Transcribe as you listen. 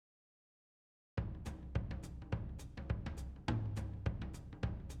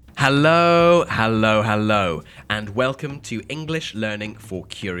Hello, hello, hello, and welcome to English Learning for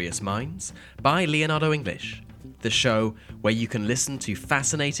Curious Minds by Leonardo English, the show where you can listen to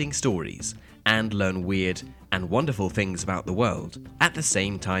fascinating stories and learn weird and wonderful things about the world at the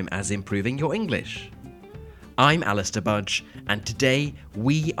same time as improving your English. I'm Alistair Budge, and today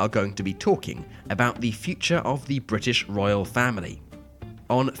we are going to be talking about the future of the British royal family.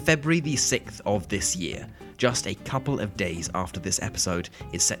 On February the 6th of this year, just a couple of days after this episode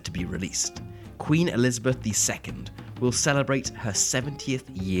is set to be released, Queen Elizabeth II will celebrate her 70th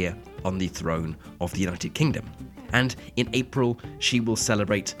year on the throne of the United Kingdom, and in April she will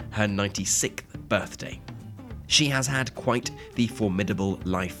celebrate her 96th birthday. She has had quite the formidable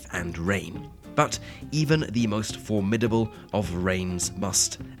life and reign, but even the most formidable of reigns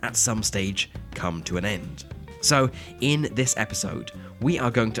must, at some stage, come to an end. So, in this episode, we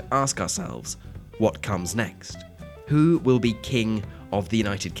are going to ask ourselves, what comes next? Who will be King of the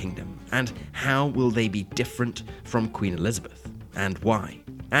United Kingdom? And how will they be different from Queen Elizabeth? And why?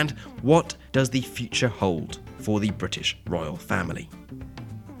 And what does the future hold for the British royal family?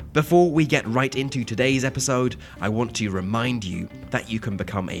 Before we get right into today's episode, I want to remind you that you can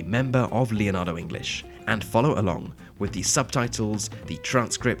become a member of Leonardo English and follow along with the subtitles, the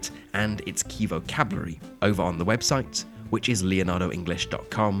transcript, and its key vocabulary over on the website, which is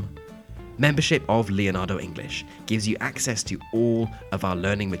leonardoenglish.com. Membership of Leonardo English gives you access to all of our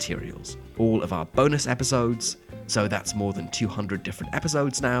learning materials, all of our bonus episodes, so that's more than 200 different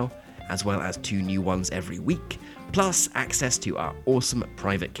episodes now, as well as 2 new ones every week, plus access to our awesome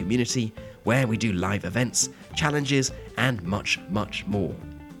private community where we do live events, challenges, and much, much more.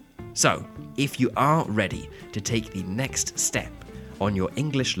 So, if you are ready to take the next step on your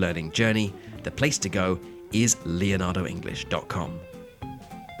English learning journey, the place to go is leonardoenglish.com.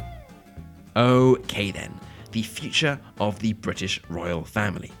 Okay then, the future of the British royal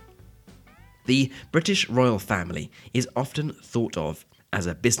family. The British royal family is often thought of as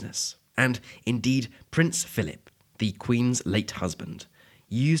a business, and indeed Prince Philip, the Queen's late husband,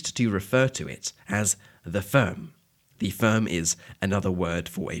 used to refer to it as the firm. The firm is another word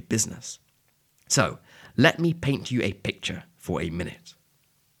for a business. So, let me paint you a picture for a minute.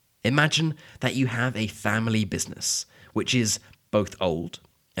 Imagine that you have a family business, which is both old,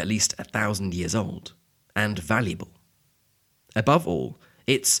 at least 1,000 years old, and valuable. Above all,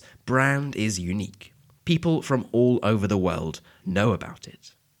 its brand is unique. People from all over the world know about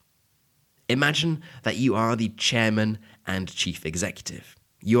it. Imagine that you are the chairman and chief executive.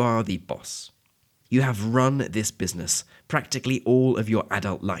 You are the boss. You have run this business practically all of your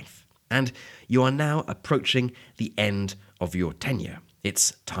adult life, and you are now approaching the end of your tenure.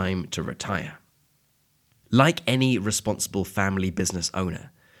 It's time to retire. Like any responsible family business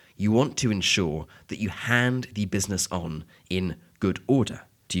owner, you want to ensure that you hand the business on in good order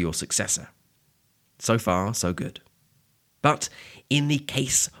to your successor. So far, so good. But in the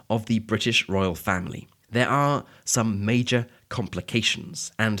case of the British royal family, there are some major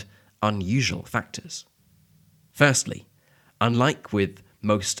complications and unusual factors. Firstly, unlike with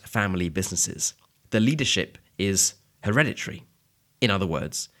most family businesses, the leadership is hereditary. In other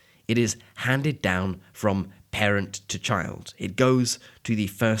words, it is handed down from parent to child. It goes to the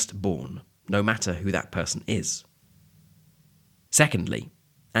firstborn, no matter who that person is. Secondly,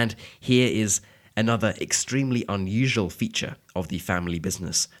 and here is another extremely unusual feature of the family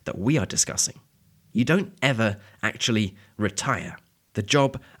business that we are discussing, you don't ever actually retire. The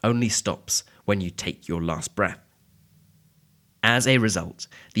job only stops when you take your last breath. As a result,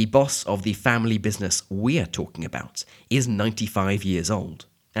 the boss of the family business we are talking about is 95 years old,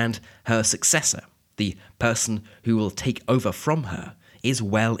 and her successor, the person who will take over from her, is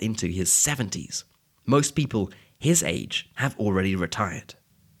well into his 70s. Most people his age have already retired.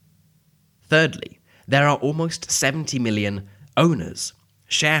 Thirdly, there are almost 70 million owners,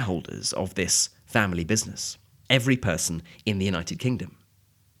 shareholders of this family business, every person in the United Kingdom.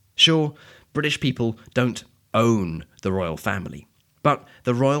 Sure, British people don't own the royal family, but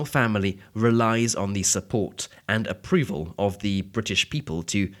the royal family relies on the support and approval of the British people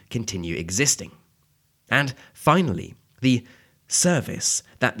to continue existing. And finally, the service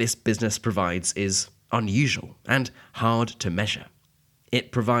that this business provides is unusual and hard to measure.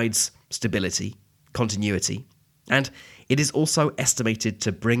 It provides stability, continuity, and it is also estimated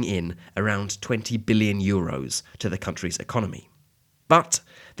to bring in around 20 billion euros to the country's economy. But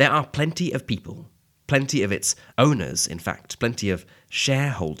there are plenty of people, plenty of its owners, in fact, plenty of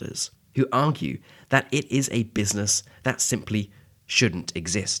shareholders, who argue that it is a business that simply shouldn't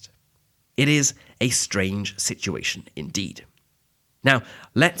exist. It is a strange situation indeed. Now,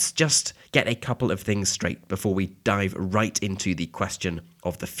 let's just get a couple of things straight before we dive right into the question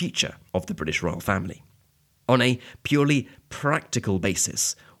of the future of the British royal family. On a purely practical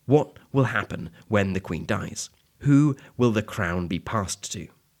basis, what will happen when the Queen dies? Who will the crown be passed to?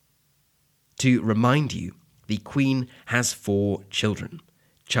 To remind you, the Queen has 4 children: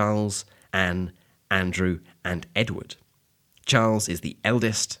 Charles, Anne, Andrew, and Edward. Charles is the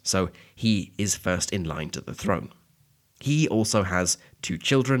eldest, so he is first in line to the throne. He also has 2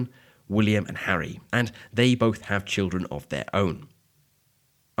 children, William and Harry, and they both have children of their own.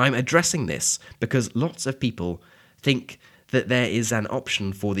 I'm addressing this because lots of people think that there is an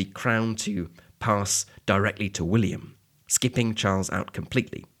option for the crown to pass directly to William, skipping Charles out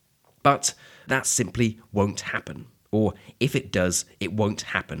completely. But that simply won't happen, or if it does, it won't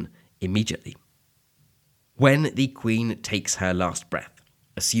happen immediately. When the Queen takes her last breath,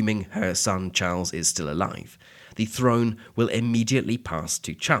 assuming her son Charles is still alive, the throne will immediately pass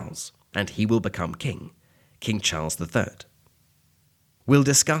to Charles, and he will become king, King Charles III. We'll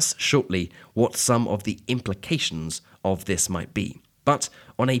discuss shortly what some of the implications of this might be, but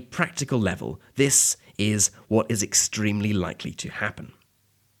on a practical level, this is what is extremely likely to happen.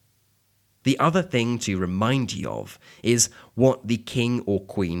 The other thing to remind you of is what the King or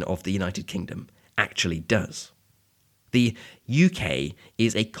Queen of the United Kingdom actually does. The UK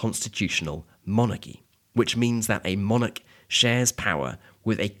is a constitutional monarchy, which means that a monarch shares power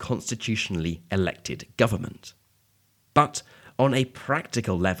with a constitutionally elected government. But on a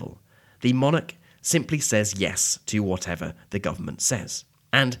practical level, the monarch simply says yes to whatever the government says.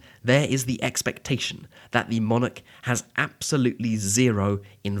 And there is the expectation that the monarch has absolutely zero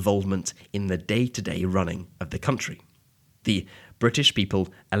involvement in the day-to-day running of the country. The British people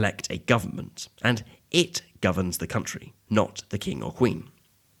elect a government, and it governs the country, not the king or queen.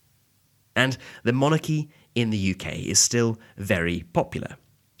 And the monarchy in the UK is still very popular.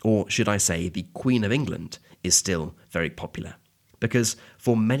 Or should I say, the Queen of England is still very popular. Because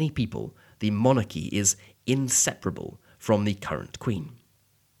for many people, the monarchy is inseparable from the current queen.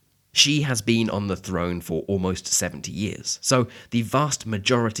 She has been on the throne for almost 70 years, so the vast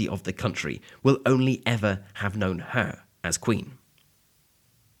majority of the country will only ever have known her as queen.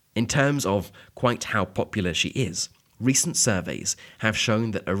 In terms of quite how popular she is, recent surveys have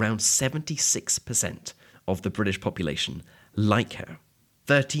shown that around 76% of the British population like her.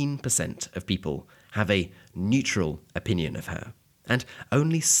 13% of people have a neutral opinion of her, and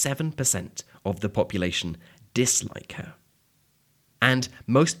only 7% of the population dislike her. And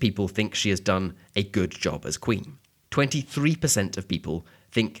most people think she has done a good job as queen. 23% of people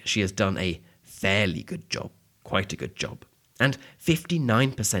think she has done a fairly good job, quite a good job. And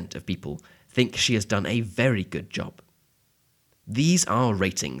 59% of people think she has done a very good job. These are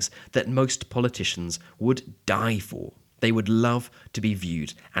ratings that most politicians would die for. They would love to be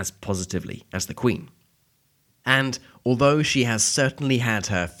viewed as positively as the Queen. And although she has certainly had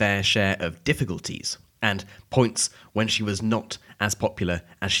her fair share of difficulties and points when she was not as popular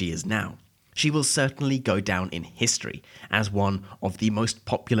as she is now, she will certainly go down in history as one of the most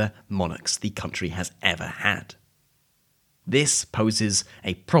popular monarchs the country has ever had. This poses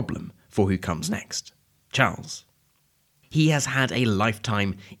a problem for who comes next, Charles. He has had a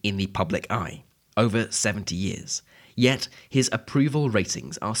lifetime in the public eye, over 70 years, yet his approval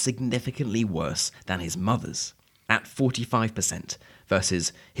ratings are significantly worse than his mother's, at 45%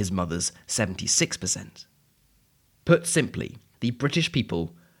 versus his mother's 76%. Put simply, the British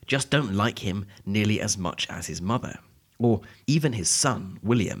people just don't like him nearly as much as his mother, or even his son,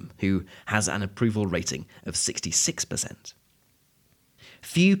 William, who has an approval rating of 66%.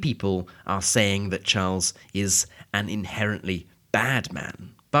 Few people are saying that Charles is an inherently bad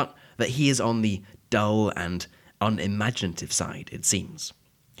man, but that he is on the dull and unimaginative side, it seems.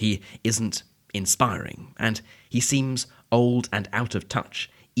 He isn't inspiring, and he seems old and out of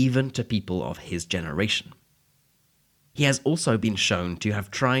touch, even to people of his generation. He has also been shown to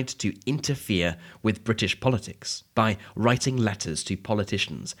have tried to interfere with British politics by writing letters to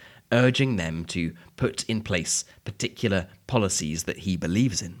politicians, urging them to put in place particular policies that he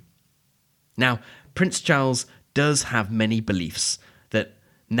believes in. Now, Prince Charles does have many beliefs that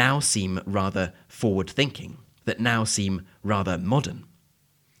now seem rather forward-thinking, that now seem rather modern.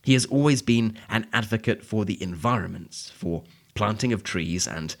 He has always been an advocate for the environment, for planting of trees,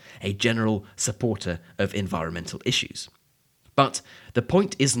 and a general supporter of environmental issues. But the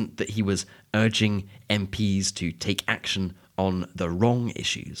point isn't that he was urging MPs to take action on the wrong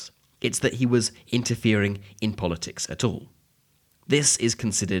issues. It's that he was interfering in politics at all. This is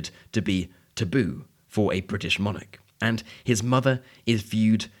considered to be taboo for a British monarch, and his mother is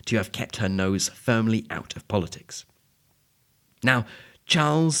viewed to have kept her nose firmly out of politics. Now,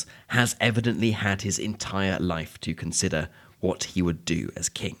 Charles has evidently had his entire life to consider what he would do as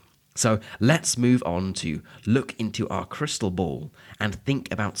king. So let's move on to look into our crystal ball and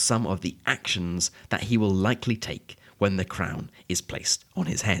think about some of the actions that he will likely take when the crown is placed on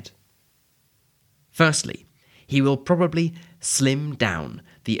his head. Firstly, he will probably slim down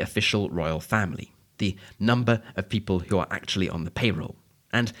the official royal family, the number of people who are actually on the payroll,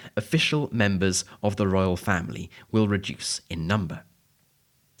 and official members of the royal family will reduce in number.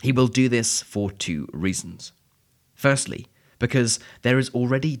 He will do this for two reasons. Firstly, because there is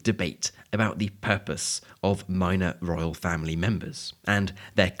already debate about the purpose of minor royal family members and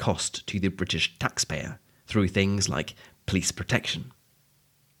their cost to the British taxpayer through things like police protection.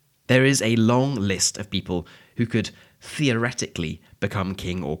 There is a long list of people who could theoretically become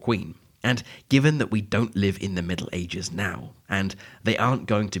king or queen, and given that we don't live in the Middle Ages now, and they aren't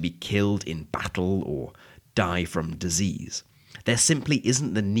going to be killed in battle or die from disease, there simply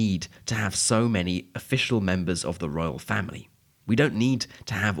isn't the need to have so many official members of the royal family. We don't need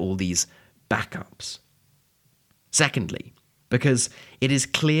to have all these backups. Secondly, because it is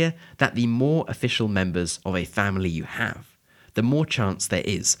clear that the more official members of a family you have, the more chance there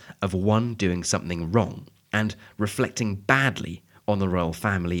is of one doing something wrong and reflecting badly on the royal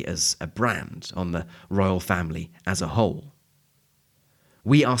family as a brand, on the royal family as a whole.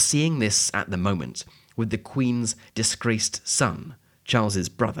 We are seeing this at the moment with the Queen's disgraced son, Charles's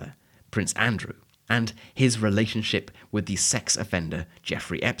brother, Prince Andrew, and his relationship with the sex offender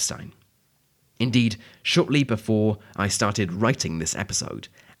Jeffrey Epstein. Indeed, shortly before I started writing this episode,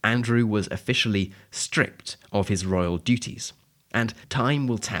 Andrew was officially stripped of his royal duties, and time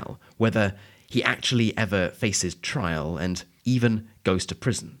will tell whether he actually ever faces trial and even goes to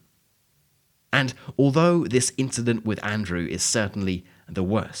prison. And although this incident with Andrew is certainly the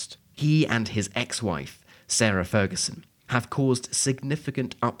worst, he and his ex-wife, Sarah Ferguson, have caused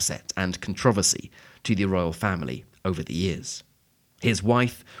significant upset and controversy to the royal family over the years. His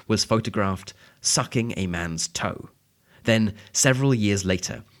wife was photographed sucking a man's toe, then several years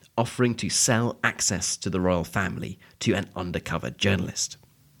later offering to sell access to the royal family to an undercover journalist.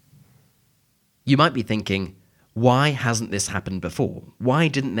 You might be thinking, why hasn't this happened before? Why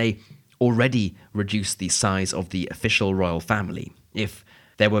didn't they already reduce the size of the official royal family if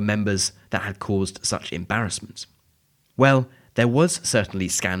there were members that had caused such embarrassment? Well, there was certainly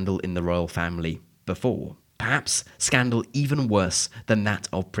scandal in the royal family before, perhaps scandal even worse than that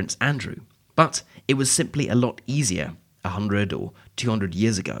of Prince Andrew, but it was simply a lot easier 100 or 200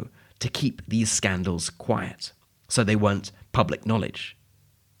 years ago to keep these scandals quiet, so they weren't public knowledge.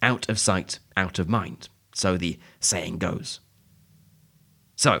 Out of sight, out of mind, so the saying goes.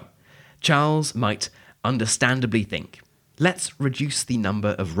 So, Charles might understandably think, let's reduce the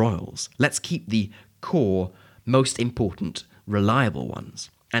number of royals, let's keep the core, most important, reliable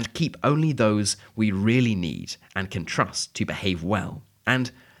ones, and keep only those we really need and can trust to behave well,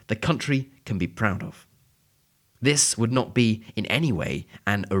 and the country can be proud of. This would not be in any way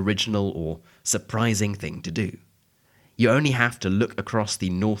an original or surprising thing to do. You only have to look across the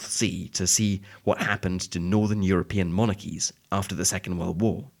North Sea to see what happened to Northern European monarchies after the Second World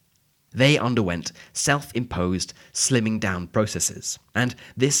War. They underwent self-imposed slimming down processes, and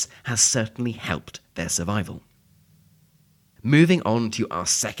this has certainly helped their survival. Moving on to our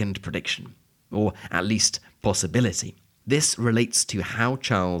second prediction, or at least possibility. This relates to how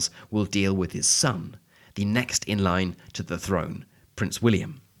Charles will deal with his son, the next in line to the throne, Prince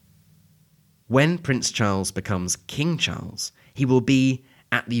William. When Prince Charles becomes King Charles, he will be,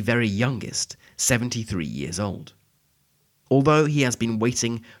 at the very youngest, 73 years old. Although he has been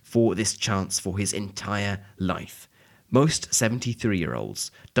waiting for this chance for his entire life, most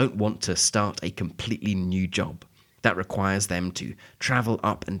 73-year-olds don't want to start a completely new job that requires them to travel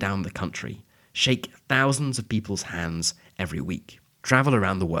up and down the country, shake thousands of people's hands every week, travel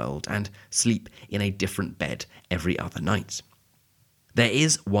around the world, and sleep in a different bed every other night. There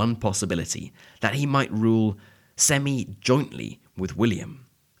is one possibility that he might rule semi-jointly with William,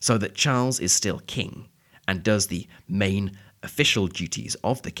 so that Charles is still king and does the main official duties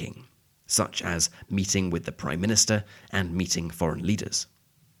of the king, such as meeting with the Prime Minister and meeting foreign leaders.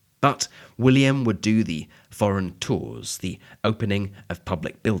 But William would do the foreign tours, the opening of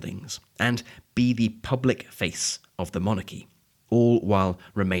public buildings, and be the public face of the monarchy, all while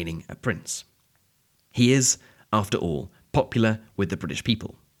remaining a prince. He is, after all, popular with the British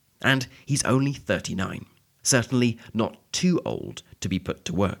people, and he's only 39, certainly not too old to be put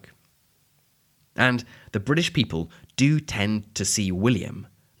to work. And the British people do tend to see William,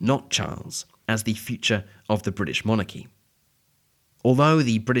 not Charles, as the future of the British monarchy. Although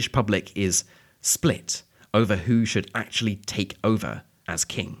the British public is split over who should actually take over as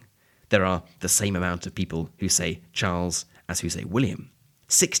king. There are the same amount of people who say Charles as who say William.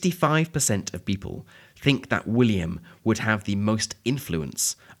 65% of people think that William would have the most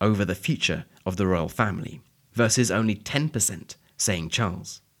influence over the future of the royal family, versus only 10% saying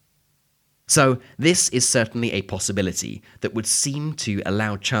Charles. So this is certainly a possibility that would seem to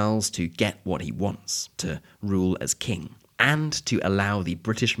allow Charles to get what he wants, to rule as king, and to allow the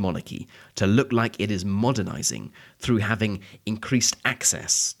British monarchy to look like it is modernising through having increased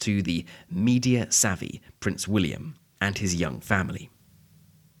access to the media-savvy Prince William and his young family.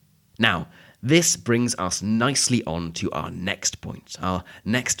 Now, this brings us nicely on to our next point, our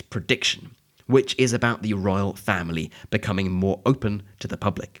next prediction, which is about the royal family becoming more open to the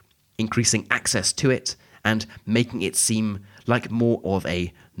public, increasing access to it and making it seem like more of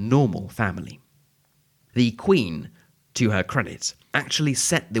a normal family. The Queen, to her credit, actually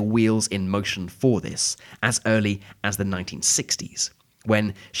set the wheels in motion for this as early as the 1960s,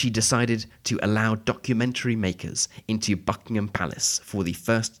 when she decided to allow documentary makers into Buckingham Palace for the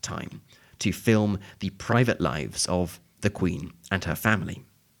first time to film the private lives of the Queen and her family.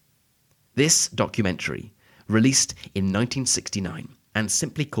 This documentary, released in 1969 and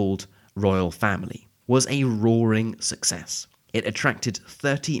simply called Royal Family, was a roaring success. It attracted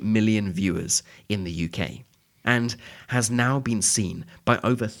 30 million viewers in the UK and has now been seen by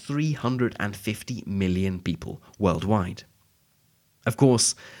over 350 million people worldwide. Of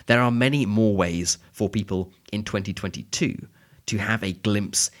course, there are many more ways for people in 2022 to have a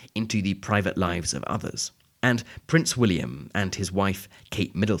glimpse into the private lives of others, and Prince William and his wife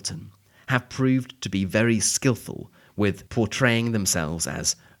Kate Middleton have proved to be very skillful with portraying themselves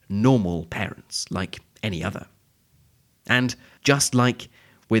as normal parents like any other. And just like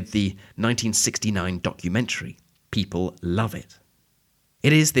with the 1969 documentary, people love it.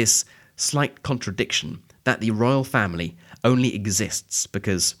 It is this slight contradiction that the royal family only exists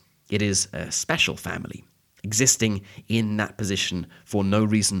because it is a special family, existing in that position for no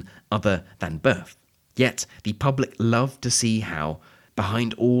reason other than birth. Yet the public love to see how,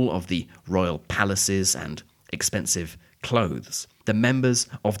 behind all of the royal palaces and expensive clothes, the members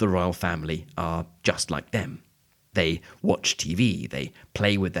of the royal family are just like them. They watch TV, they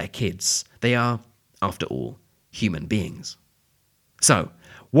play with their kids. They are, after all, human beings. So,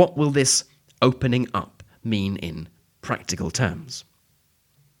 what will this opening up mean in practical terms?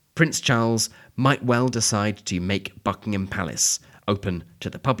 Prince Charles might well decide to make Buckingham Palace open to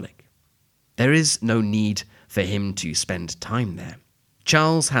the public. There is no need for him to spend time there.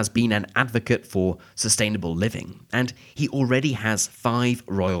 Charles has been an advocate for sustainable living, and he already has 5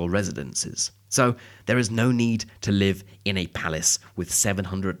 royal residences, so there is no need to live in a palace with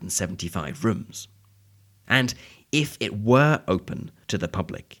 775 rooms. And if it were open to the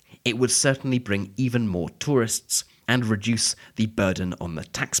public, it would certainly bring even more tourists and reduce the burden on the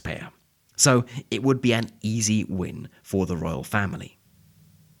taxpayer. So it would be an easy win for the royal family.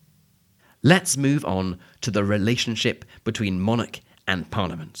 Let's move on to the relationship between monarch and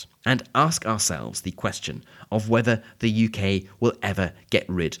parliament and ask ourselves the question of whether the UK will ever get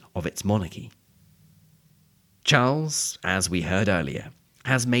rid of its monarchy. Charles, as we heard earlier,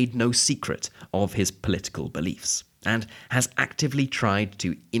 has made no secret of his political beliefs and has actively tried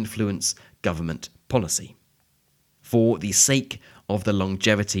to influence government policy. For the sake of the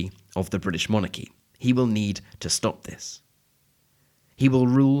longevity of the British monarchy, he will need to stop this. He will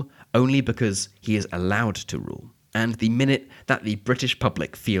rule only because he is allowed to rule, and the minute that the British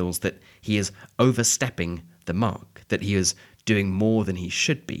public feels that he is overstepping the mark, that he is doing more than he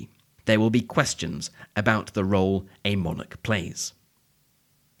should be, there will be questions about the role a monarch plays.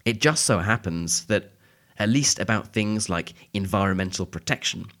 It just so happens that, at least about things like environmental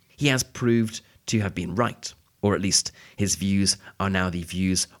protection, he has proved to have been right, or at least his views are now the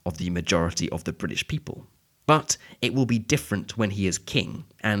views of the majority of the British people. But it will be different when he is king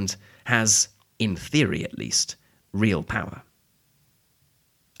and has, in theory at least, real power.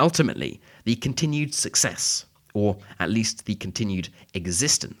 Ultimately, the continued success, or at least the continued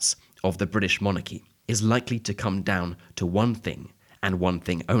existence of the British monarchy is likely to come down to one thing and one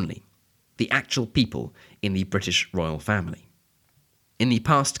thing only: the actual people in the British royal family. In the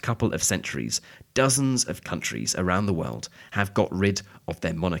past couple of centuries, dozens of countries around the world have got rid of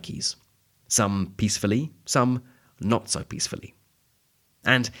their monarchies. Some peacefully, some not so peacefully.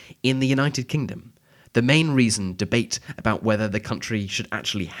 And in the United Kingdom, the main reason debate about whether the country should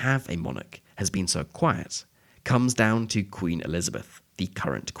actually have a monarch has been so quiet comes down to Queen Elizabeth, the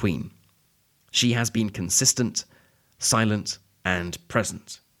current queen. She has been consistent, silent, and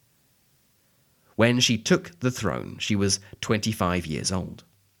present. When she took the throne, she was 25 years old.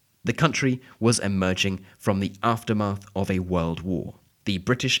 The country was emerging from the aftermath of a world war. The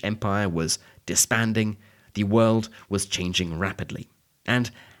British Empire was disbanding, the world was changing rapidly,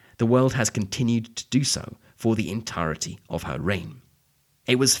 and the world has continued to do so for the entirety of her reign.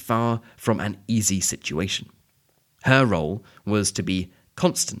 It was far from an easy situation. Her role was to be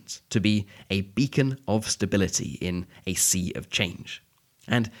constant, to be a beacon of stability in a sea of change,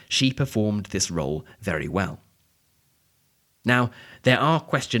 and she performed this role very well. Now, there are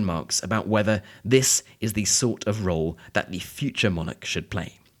question marks about whether this is the sort of role that the future monarch should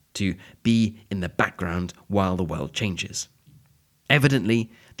play, to be in the background while the world changes.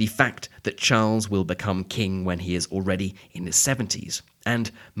 Evidently, the fact that Charles will become king when he is already in his 70s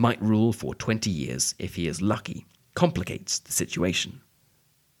and might rule for 20 years if he is lucky complicates the situation.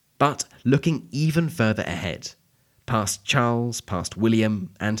 But looking even further ahead, past Charles, past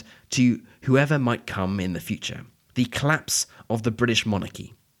William, and to whoever might come in the future, the collapse of the British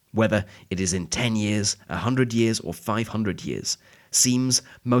monarchy, whether it is in 10 years, 100 years, or 500 years, seems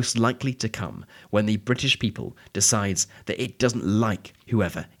most likely to come when the British people decides that it doesn't like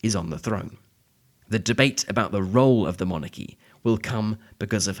whoever is on the throne. The debate about the role of the monarchy will come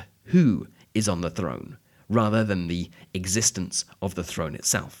because of who is on the throne, rather than the existence of the throne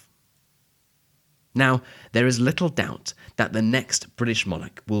itself. Now, there is little doubt that the next British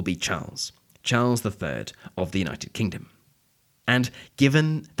monarch will be Charles III of the United Kingdom. And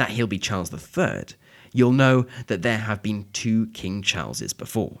given that he'll be Charles III, you'll know that there have been 2 King Charleses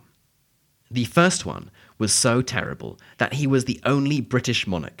before. The first one was so terrible that he was the only British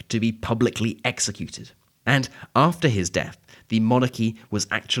monarch to be publicly executed, and after his death, the monarchy was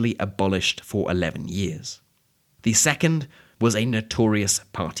actually abolished for 11 years. The second was a notorious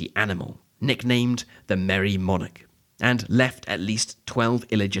party animal, nicknamed the Merry Monarch, and left at least 12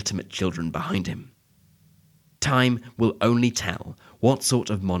 illegitimate children behind him. Time will only tell what sort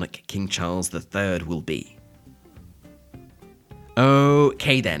of monarch King Charles III will be.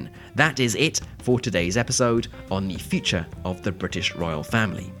 Okay then, that is it for today's episode on the future of the British royal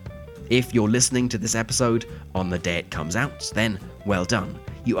family. If you're listening to this episode on the day it comes out, then well done.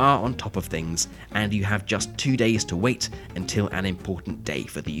 You are on top of things, and you have just 2 days to wait until an important day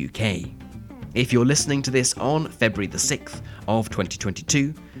for the UK. If you're listening to this on February the 6th of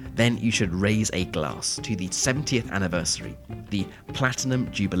 2022, then you should raise a glass to the 70th anniversary, the Platinum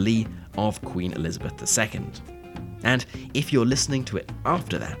Jubilee of Queen Elizabeth II. And if you're listening to it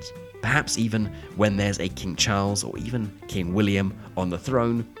after that, perhaps even when there's a King Charles or even King William on the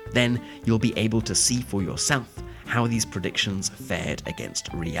throne, then you'll be able to see for yourself how these predictions fared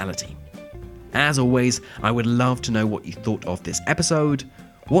against reality. As always, I would love to know what you thought of this episode.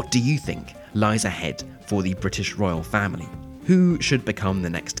 What do you think lies ahead for the British royal family? Who should become the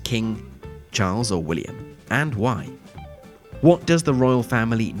next king, Charles or William, and why? What does the royal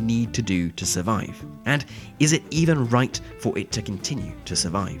family need to do to survive? And is it even right for it to continue to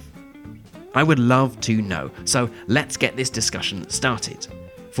survive? I would love to know, so let's get this discussion started.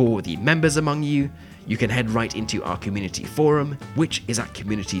 For the members among you, you can head right into our community forum, which is at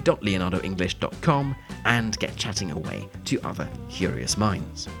community.leonardoenglish.com, and get chatting away to other curious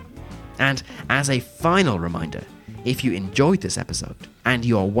minds. And as a final reminder, if you enjoyed this episode and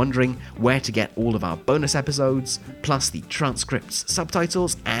you are wondering where to get all of our bonus episodes, plus the transcripts,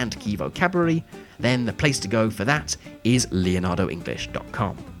 subtitles, and key vocabulary, then the place to go for that is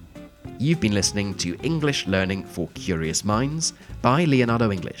leonardoenglish.com. You've been listening to English Learning for Curious Minds by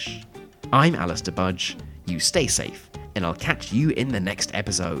Leonardo English. I'm Alistair Budge, you stay safe, and I'll catch you in the next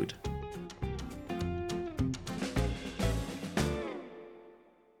episode.